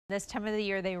This time of the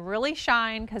year, they really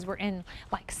shine because we're in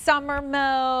like summer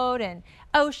mode and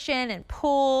ocean and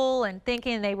pool and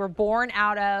thinking they were born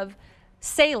out of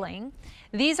sailing.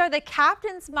 These are the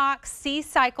Captain's Moc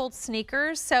Seacycled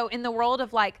sneakers. So in the world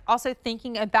of like also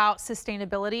thinking about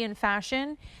sustainability and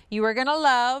fashion, you are going to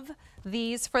love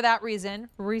these for that reason.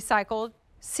 Recycled,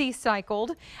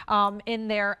 Seacycled in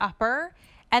their upper.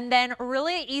 And then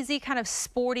really easy kind of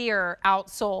sportier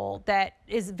outsole that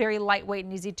is very lightweight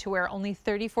and easy to wear, only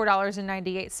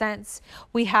 $34.98.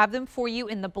 We have them for you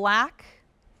in the black.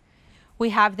 We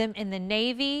have them in the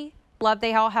navy. Love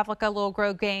they all have like a little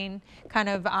Grow Gain kind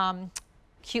of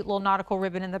cute little nautical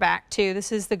ribbon in the back too.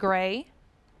 This is the gray.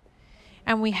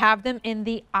 And we have them in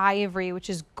the ivory, which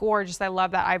is gorgeous. I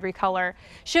love that ivory color.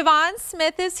 Siobhan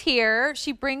Smith is here.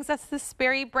 She brings us the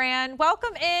Sperry brand.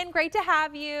 Welcome in. Great to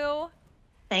have you.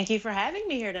 Thank you for having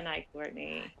me here tonight,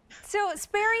 Courtney. So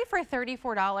Sperry for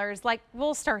 $34, like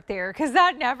we'll start there because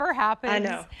that never happens. I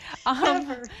know.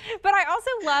 But I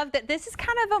also love that this is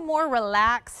kind of a more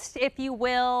relaxed, if you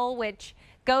will, which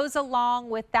goes along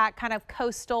with that kind of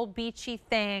coastal beachy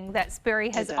thing that Sperry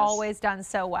has always done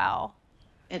so well.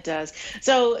 It does.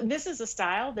 So this is a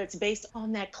style that's based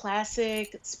on that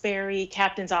classic Sperry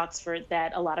Captain's Oxford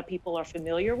that a lot of people are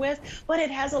familiar with, but it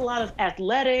has a lot of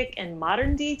athletic and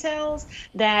modern details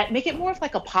that make it more of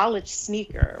like a polished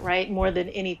sneaker, right? More than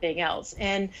anything else.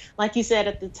 And like you said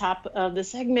at the top of the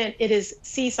segment, it is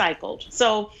Seacycled.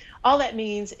 So all that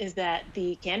means is that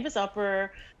the canvas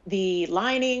upper, the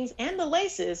linings and the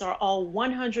laces are all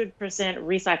 100%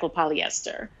 recycled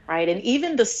polyester, right? And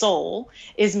even the sole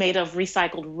is made of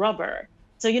recycled rubber.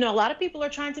 So, you know, a lot of people are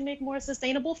trying to make more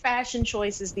sustainable fashion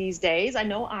choices these days. I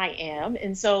know I am.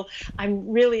 And so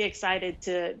I'm really excited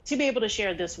to be able to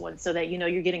share this one so that, you know,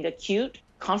 you're getting a cute,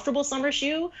 comfortable summer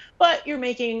shoe, but you're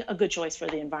making a good choice for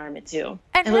the environment too.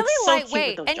 And really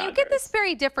lightweight. And you get the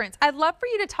Sperry difference. I'd love for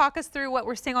you to talk us through what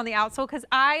we're seeing on the outsole because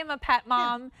I am a pet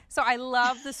mom, so I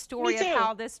love the story of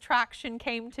how this traction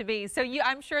came to be. So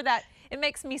I'm sure that it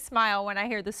makes me smile when I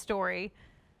hear the story.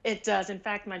 It does. In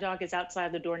fact, my dog is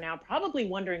outside the door now, probably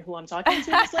wondering who I'm talking to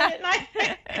this late at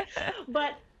night.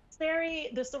 But Sperry,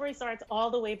 the story starts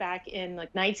all the way back in like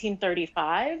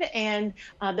 1935, and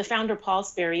the founder Paul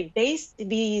Sperry based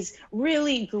these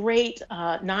really great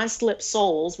non-slip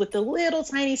soles with the little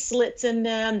tiny slits in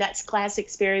them. That's classic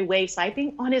Sperry wave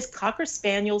siping on his Cocker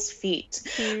Spaniel's feet,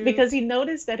 because he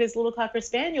noticed that his little Cocker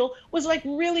Spaniel was like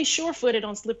really sure-footed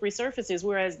on slippery surfaces,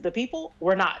 whereas the people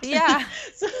were not. Yeah.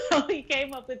 So he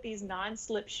came up with these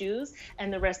non-slip shoes,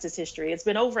 and the rest is history. It's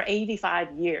been over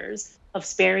 85 years of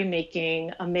Sperry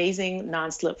making amazing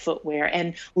non-slip footwear,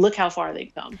 and look how far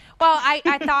they've come. Well, I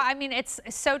thought, I mean, it's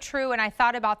so true, and I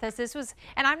thought about this. This was,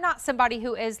 and I'm not somebody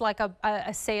who is like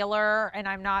a sailor, and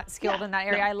I'm not skilled in that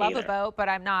area. I love a boat, but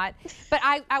I'm not. But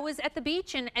I was at the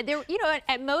beach, and there, you know,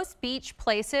 at most beach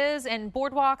places and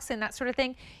boardwalks and that sort of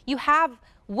thing, you have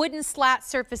wooden slat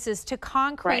surfaces to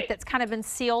concrete that's kind of been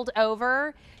sealed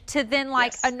over to then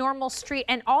like a normal street,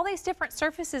 and all these different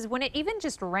surfaces, when it even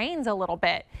just rains a little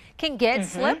bit, can get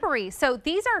slippery. So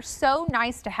these are so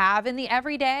nice to have in the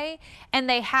everyday, and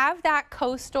they have that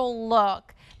coastal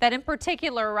look that in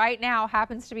particular right now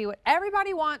happens to be what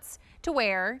everybody wants to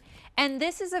wear. And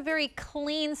this is a very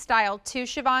clean style too,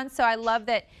 Siobhan. So I love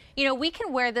that, you know, we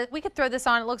can wear this, we could throw this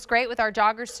on. It looks great with our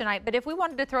joggers tonight, but if we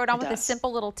wanted to throw it on with a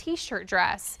simple little t-shirt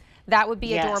dress, that would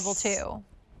be adorable too.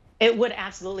 It would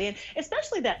absolutely, and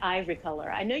especially that ivory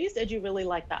color. I know you said you really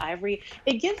like the ivory.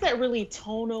 It gives that really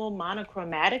tonal,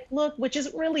 monochromatic look, which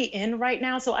is really in right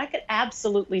now. So I could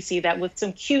absolutely see that with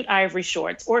some cute ivory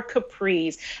shorts or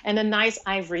capris and a nice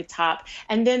ivory top.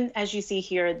 And then, as you see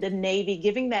here, the navy,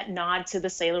 giving that nod to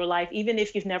the sailor life, even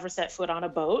if you've never set foot on a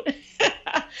boat.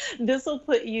 This will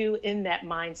put you in that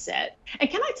mindset. And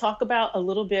can I talk about a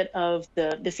little bit of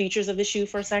the features of the shoe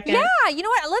for a second? Yeah, you know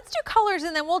what? Let's do colors,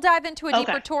 and then we'll dive into a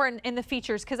deeper tour in the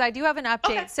features, because I do have an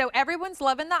update. So everyone's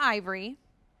loving the ivory.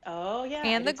 Oh, yeah.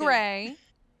 And the gray.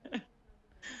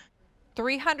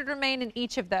 300 remain in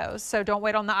each of those. So don't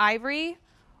wait on the ivory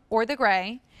or the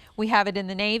gray. We have it in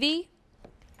the navy,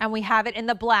 and we have it in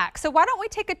the black. So why don't we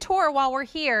take a tour while we're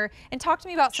here and talk to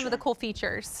me about some of the cool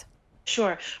features?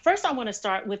 Sure. First, I want to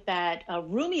start with that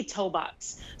roomy toe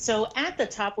box. So at the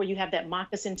top where you have that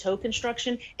moccasin toe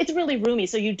construction, it's really roomy.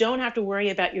 So you don't have to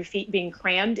worry about your feet being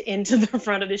crammed into the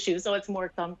front of the shoe. So it's more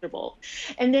comfortable.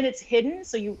 And then it's hidden,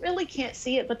 so you really can't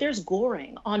see it, but there's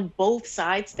goring on both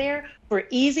sides there for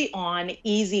easy on,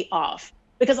 easy off.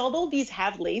 Because although these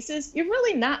have laces, you're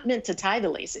really not meant to tie the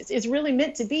laces. It's really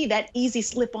meant to be that easy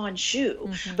slip-on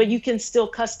shoe, but you can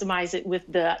still customize it with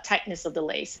the tightness of the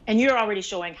lace. And you're already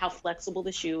showing how flexible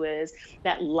the shoe is,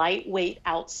 that lightweight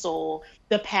outsole,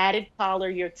 the padded collar,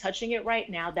 you're touching it right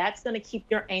now. That's going to keep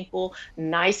your ankle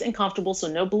nice and comfortable. So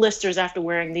no blisters after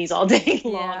wearing these all day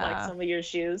long, like some of your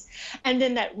shoes. And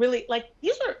then that really, like,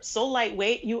 these are so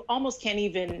lightweight, you almost can't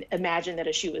even imagine that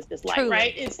a shoe is this light, Truly.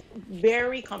 right? It's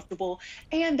very comfortable.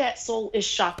 And that sole is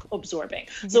shock absorbing.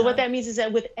 So what that means is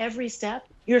that with every step,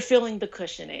 you're feeling the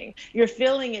cushioning. You're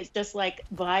feeling it just like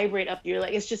vibrate up your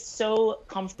leg. It's just so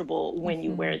comfortable when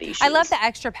you wear these shoes. I love the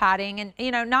extra padding, and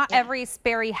you know, not every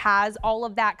Sperry has all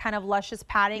of that kind of luscious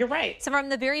padding. You're right. So from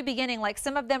the very beginning, like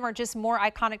some of them are just more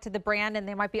iconic to the brand, and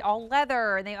they might be all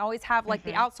leather, and they always have like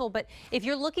the outsole. But if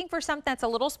you're looking for something that's a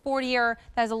little sportier,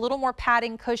 that has a little more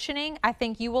padding, cushioning, I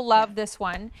think you will love this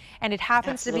one. And it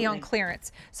happens to be on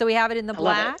clearance. So we have it in the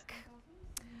black,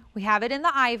 we have it in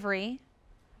the ivory,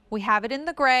 we have it in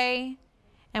the gray,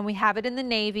 and we have it in the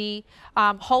navy.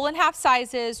 Whole and half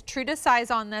sizes, true to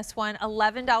size on this one.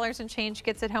 $11 and change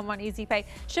gets it home on Easy Pay.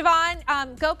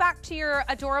 Siobhan, go back to your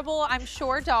adorable, I'm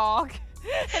sure, dog.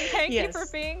 And thank you for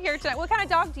being here tonight. What kind of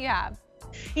dog do you have?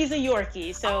 He's a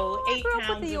Yorkie, so 8 pounds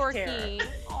of terror.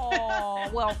 Oh,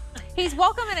 well, he's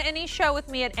welcome in any show with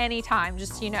me at any time,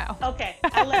 just so you know. Okay,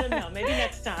 I'll let him know. Maybe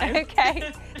next time.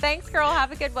 Okay. Thanks, girl.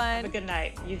 Have a good one. Have a good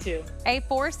night. You too.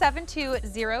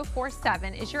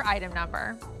 8472047 is your item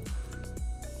number.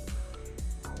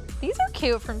 These are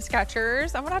cute from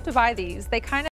Skechers. I'm going to have to buy these. They kind of